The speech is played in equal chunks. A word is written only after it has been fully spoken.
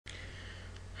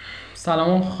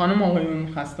سلام خانم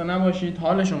آقایون، خسته نباشید.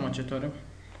 حال شما چطوره؟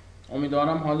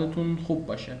 امیدوارم حالتون خوب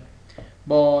باشه.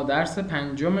 با درس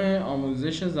پنجم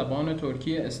آموزش زبان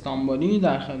ترکی استانبولی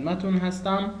در خدمتون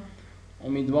هستم.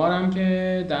 امیدوارم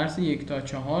که درس 1 تا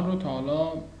 4 رو تا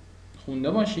حالا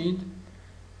خونده باشید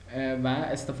و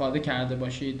استفاده کرده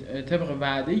باشید. طبق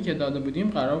وعده‌ای که داده بودیم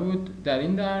قرار بود در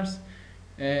این درس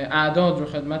اعداد رو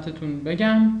خدمتتون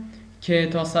بگم که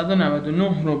تا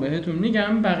 199 رو بهتون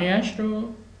میگم، بقیهش رو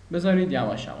بذارید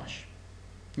یواش یواش.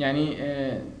 یعنی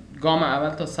گام اول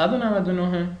تا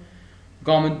 199،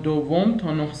 گام دوم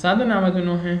تا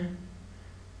 999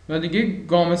 و دیگه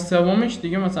گام سومش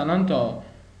دیگه مثلا تا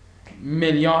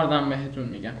میلیاردم بهتون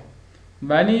میگم،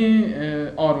 ولی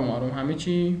آروم آروم، همه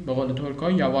چی به قول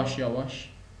ترکا یواش یواش،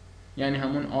 یعنی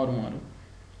همون آروم آروم.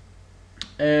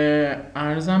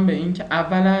 عرضم به این که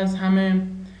اول از همه،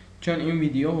 چون این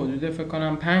ویدیو حدود فکر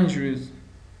کنم 5 روز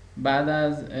بعد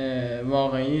از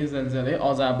واقعی زلزله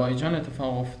آذربایجان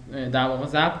اتفاق در واقع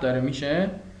ضبط داره میشه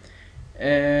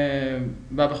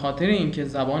و به خاطر اینکه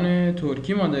زبان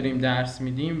ترکی ما داریم درس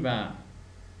میدیم و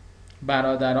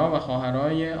برادرها و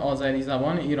خواهرای آذری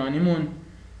زبان ایرانیمون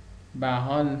به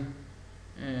حال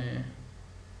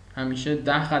همیشه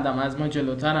 10 قدم از ما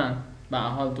جلوترن به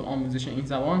حال تو آموزش این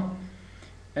زبان،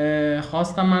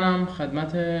 خواستم منم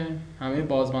خدمت همه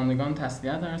بازماندگان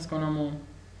تسلیت عرض کنم و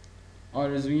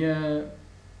آرزوی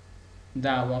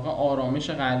در واقع آرامش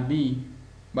قلبی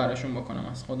براشون بکنم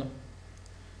از خدا.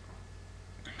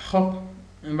 خب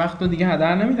این وقت رو دیگه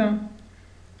هدر نمیدم.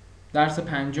 درس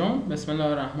پنجم، بسم الله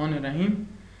الرحمن الرحیم،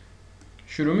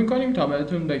 شروع میکنیم تا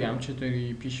بهتون بگم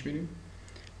چطوری پیش بریم.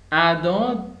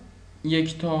 اعداد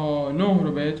 1 تا 9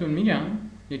 رو بهتون میگم،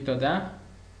 1 تا 10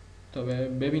 تا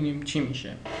ببینیم چی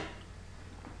میشه.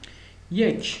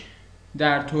 1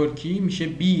 در ترکی میشه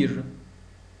بیر،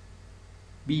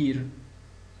 بیر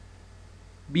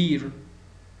بیر.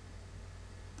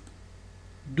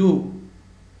 2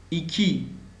 2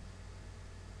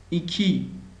 2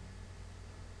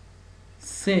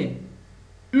 3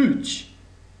 3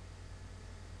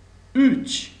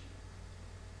 3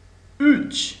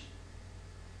 3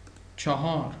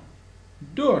 4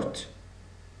 4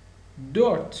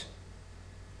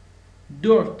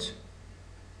 4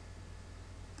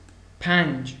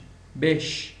 5 5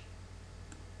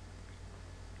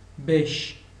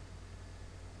 5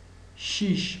 6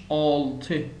 6 6 6 6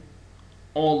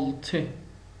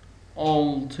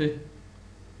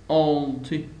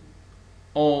 6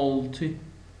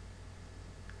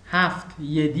 7 7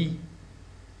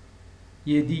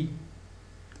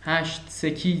 7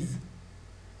 8 8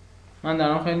 من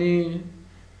دارم خیلی،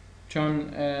 چون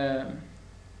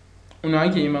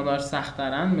اونایی که این مقدار سخت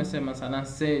ترن مثلا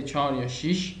 3 4 یا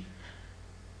 6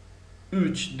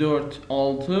 3 4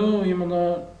 6 یه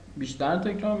مقدار بیشتر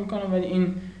تکرار میکنم، ولی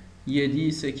این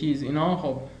 7 8 اینا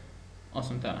خب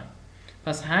آسان ترن.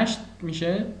 پس 8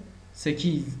 میشه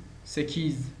 8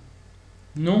 8،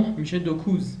 9 میشه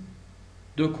 2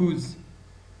 2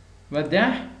 و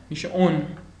 10 میشه اون.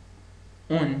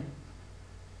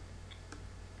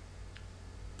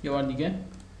 یه بار دیگه: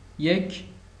 1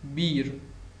 1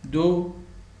 2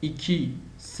 2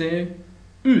 3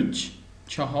 3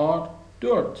 4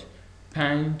 4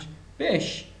 5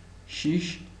 5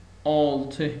 6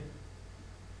 6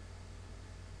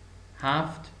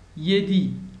 7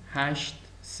 7 8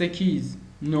 8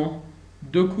 9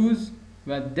 2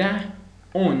 و 10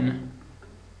 اون.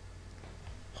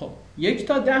 خب 1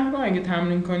 تا 10 رو اگه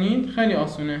تمرین کنید خیلی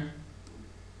آسونه.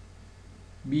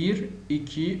 1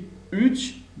 2 3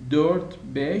 4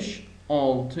 5 6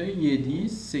 7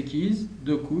 8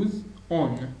 9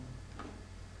 10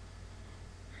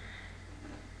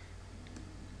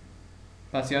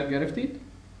 پس یاد گرفتید؟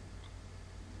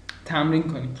 تمرین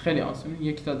کنید، خیلی آسونه.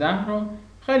 1 تا 10 رو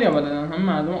خیلی بلدن، همه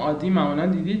مردم عادی معمولا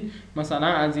دیدید مثلا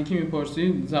از یکی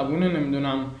میپرسید زبون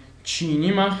نمیدونم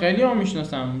چینی، من خیلی ها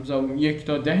میشناسم زبون 1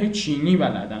 تا 10 چینی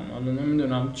بلدن، حالا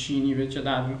نمیدونم چینی به چه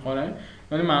درد میخوره،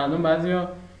 ولی مردم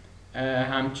بعضیا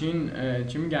همچین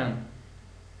چی میگن،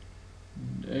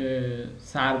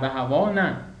 سر به هوا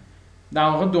نه، در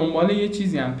واقع دنبال یه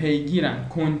چیزی هم پیگیرن،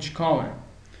 کنجکاون.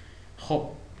 خب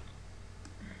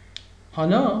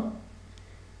حالا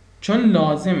چون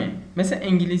لازمه، مثل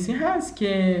انگلیسی هست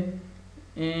که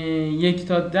 1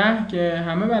 تا 10 که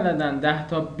همه بلدن، 10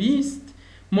 تا 20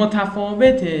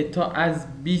 متفاوته تا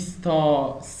از 20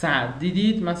 تا 100.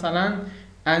 دیدید مثلا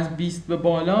از 20 به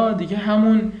بالا دیگه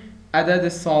همون عدد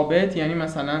ثابت، یعنی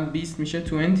مثلا 20 میشه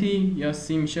 20 یا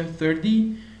 30 میشه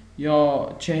 30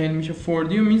 یا 40 میشه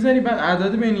 40 رو میذاری، بعد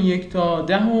عدد بین 1 تا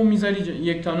 10 رو میذاری،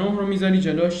 1 تا 9 رو میذاری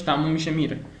جلوش، تموم میشه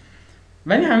میره.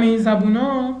 ولی همه این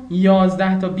زبونا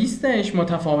 11 تا 20ش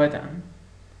متفاوتن.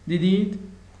 دیدید؟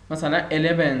 مثلا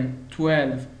 11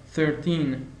 12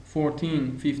 13 14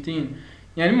 15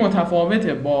 یعنی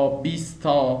متفاوته با 20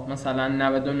 تا مثلا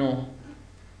 99.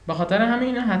 به خاطر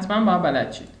همین حتما باید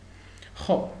بلد شید.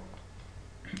 خب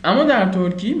اما در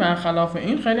ترکی برخلاف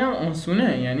این خیلی هم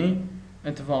آسونه، یعنی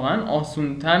اتفاقا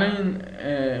آسونترین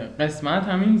قسمت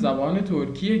همین زبان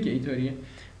ترکیه که اینطوریه.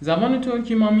 زبان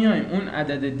ترکی ما میایم اون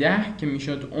عدد 10 که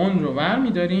میشد اون رو ور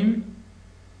میداریم،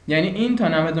 یعنی این تا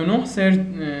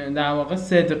 99 در واقع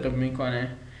صدق میکنه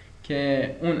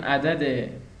که اون عدد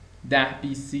 10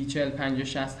 20 30 40 50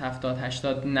 60 70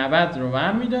 80 90 رو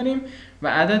ور میداریم و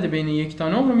عدد بین 1 تا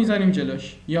 9 رو میذاریم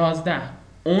جلوش. 11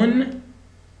 اون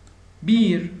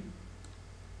بیر،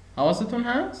 حواستون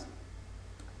هست؟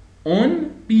 اون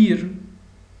بیر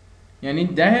یعنی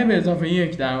 10 به اضافه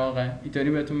 1 در واقع،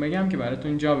 اینطوری بهتون بگم که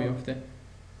براتون جا بیفته.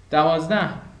 12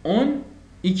 اون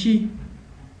ایکی،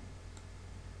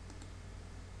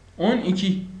 اون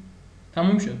ایکی،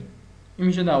 تموم شد، این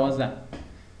میشه 12.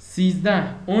 13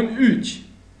 اون üç،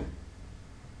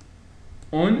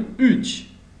 اون üç.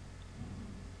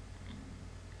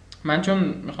 من چون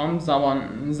میخوام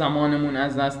زمانمون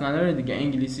از دست نداره دیگه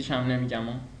انگلیسیش هم نمیگم.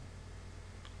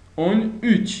 اون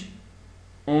üç،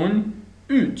 اون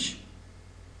üç.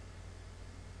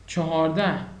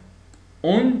 14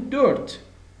 اون dört،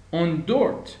 اون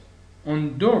dört،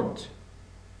 اون dört.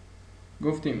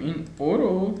 گفتیم این او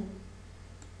رو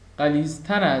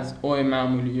غلیظ‌تر از او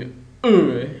معمولی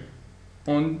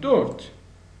اون dört،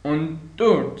 اون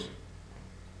dört.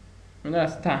 من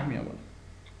از ته می آورم.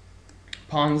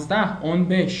 15 اون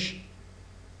beş،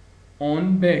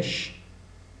 اون beş.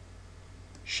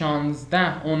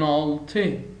 16 اون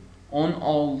altı، اون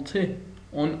altı،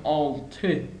 اون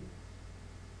altı.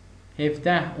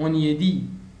 17 اون yedi،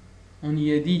 اون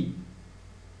yedi.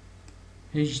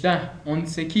 18 اون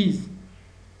sekiz،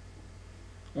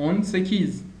 اون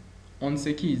sekiz، اون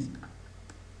sekiz.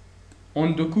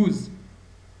 19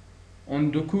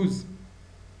 اون dokuz.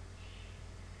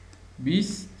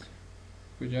 20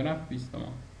 کجا رفت 20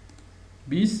 ما؟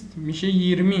 20 میشه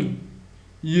 20.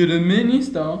 20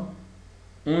 نیست ها،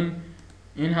 اون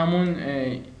این همون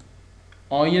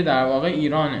آیه در واقع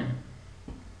ایرانه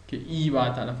که ای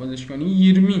باید تلفظش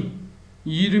کنی.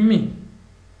 20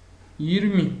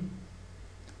 20.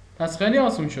 پس خیلی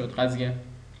آسون شد قضیه.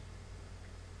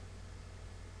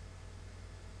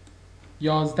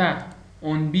 11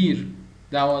 اون بیر،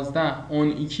 12 اون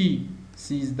ایکی،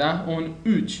 13 اون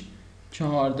üç،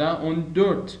 14 اون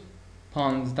dört،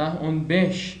 15 اون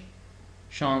beş،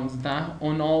 16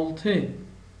 اون altı،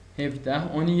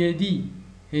 17 اون yedi،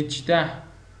 18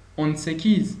 اون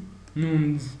sekiz،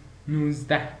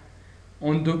 19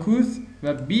 اون dokuz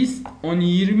و 20 اون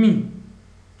 20.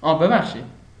 ببخشید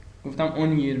گفتم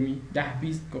اون 20 10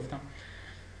 20 گفتم،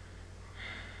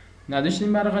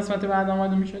 نداشتیم برای قسمت بعد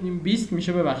آماده میشدیم. 20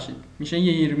 میشه، ببخشید میشه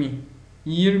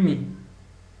 20.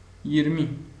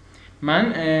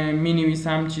 من می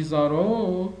نویسم چیزا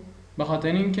رو به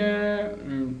خاطر اینکه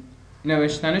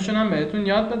نوشتنشون هم بهتون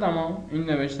یاد بدم این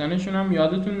نوشتنشون هم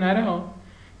یادتون نره ها،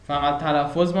 فقط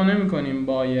تلفظ ما نمی کنیم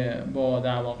با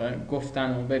در واقع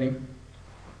گفتن و بریم،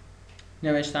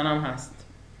 نوشتن هم هست.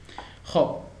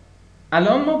 خب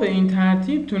الان ما به این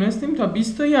ترتیب تونستیم تا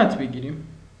 20 تا یاد بگیریم.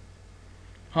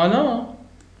 حالا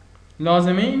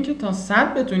لازمه این که تا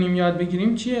 100 بتونیم یاد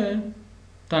بگیریم چیه؟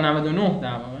 تا 99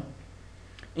 در واقع.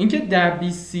 این که 10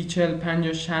 20 30 40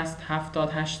 50 60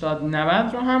 70 80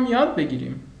 90 رو هم یاد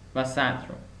بگیریم و 100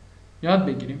 رو یاد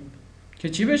بگیریم که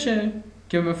چی بشه؟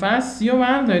 که به فرض 30 رو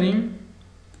برداریم،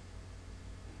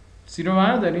 30 رو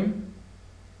برداریم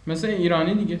مثل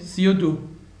ایرانی دیگه، 32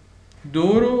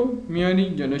 دو رو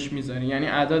میاری جلوش میذاری، یعنی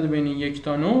اعداد بین 1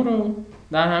 تا 9 رو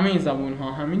در همه این زبون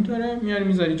ها همینطوره میاری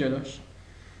میذاری جلوش.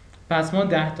 پس ما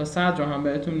 10 تا 100 رو هم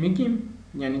بهتون میگیم،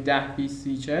 یعنی 10 20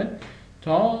 30 40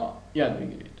 تا یاد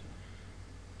بگیرید،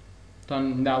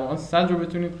 تا در واقع 100 رو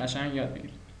بتونید قشنگ یاد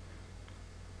بگیرید.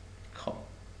 خب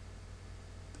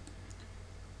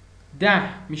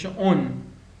 10 میشه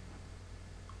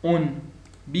اون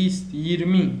 20 20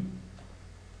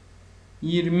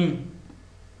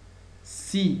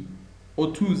 30 30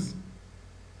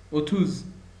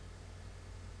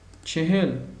 40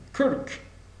 40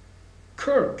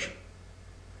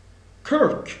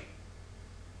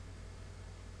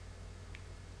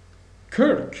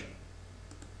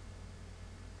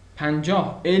 50 50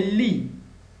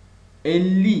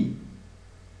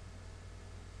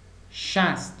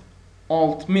 60 60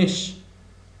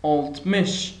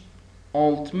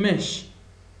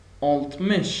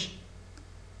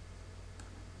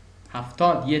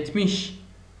 70 70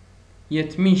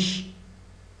 70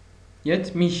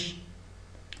 70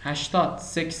 80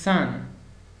 80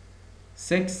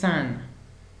 80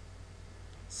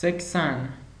 80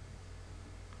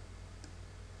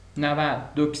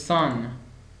 90 90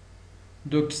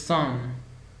 90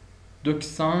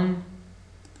 90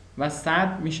 و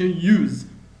 100 میشه use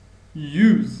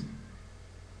use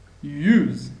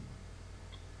use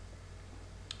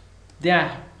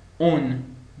 10 10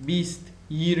 20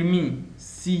 20 30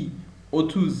 30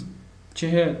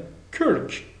 40 40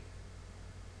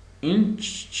 این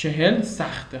 40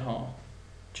 سخته ها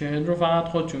 40 رو فقط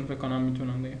خودشون فکر کنم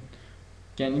میتونن دیگه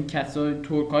یعنی کسای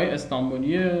ترک های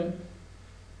استانبولی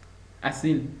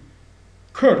اصیل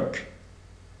 40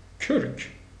 40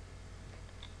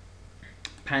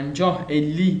 50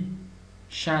 50 60 60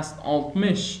 60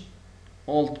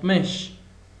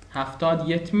 70 70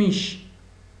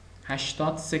 80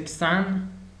 80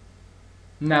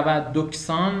 90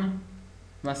 90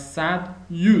 و 100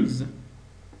 use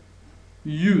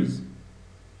use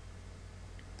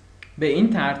به این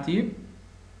ترتیب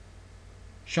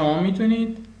شما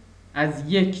میتونید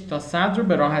از 1 تا 100 رو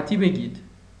به راحتی بگید.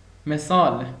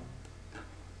 مثال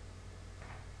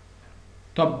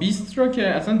تا 20 رو که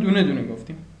اصلا دونه دونه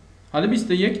گفتیم. حالا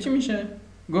 21 چی میشه؟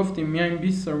 گفتیم میایم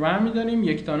 20 رو برمی‌داریم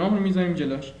 1 تا 9 رو میذاریم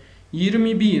جلوش.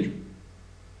 21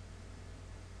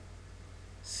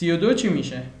 32 چی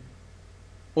میشه؟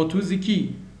 32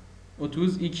 32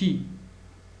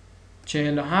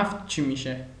 47 چی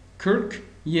میشه؟ 47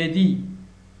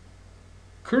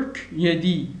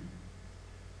 47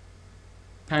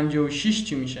 56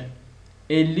 چی میشه؟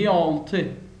 56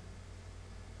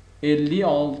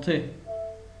 56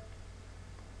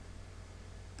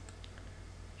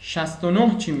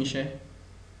 69 چی میشه؟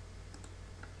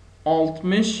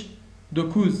 69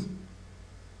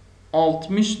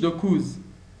 69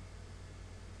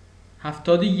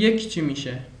 71 چی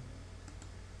میشه؟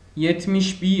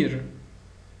 71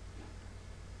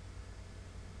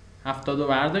 70 رو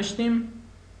برداشتیم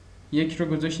 1 رو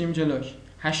گذاشتیم جلوش.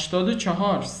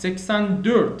 84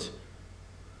 84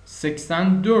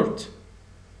 84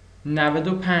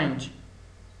 95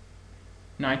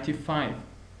 95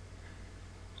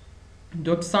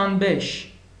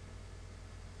 95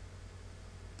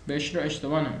 بش رو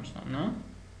اشتباه نمیشتم نه؟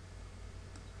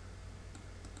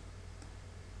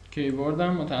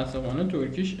 کیبوردم متاسفانه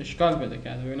ترکیش اشکال پیدا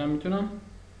کرده. ببینم میتونم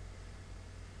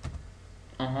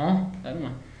آها در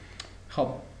من.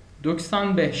 خب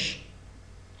 95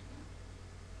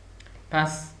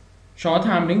 پس شما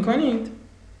تمرین کنید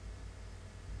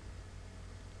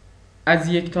از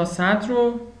 1 تا 100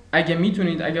 رو اگه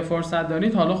میتونید اگه فرصت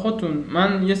دارید حالا خودتون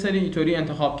من یه سری اینطوری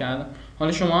انتخاب کردم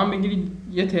حالا شما هم بگیرید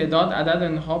یه تعداد عدد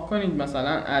انتخاب کنید مثلا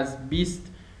از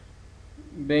 20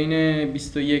 بین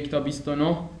 21 تا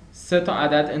 29 3 تا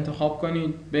عدد انتخاب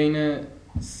کنید بین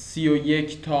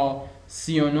 31 تا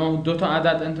 39 2 تا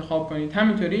عدد انتخاب کنید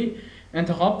همینطوری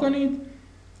انتخاب کنید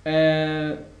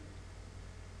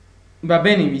و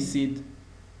بنویسید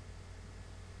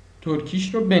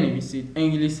ترکیش رو بنویسید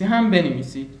انگلیسی هم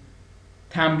بنویسید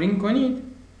تمرین کنید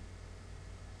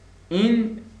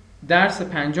این درس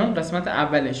 5 قسمت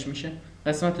اولش میشه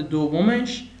قسمت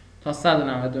دومش تا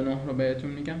 199 رو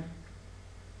بهتون میگم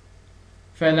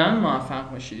فعلا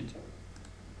موفق باشید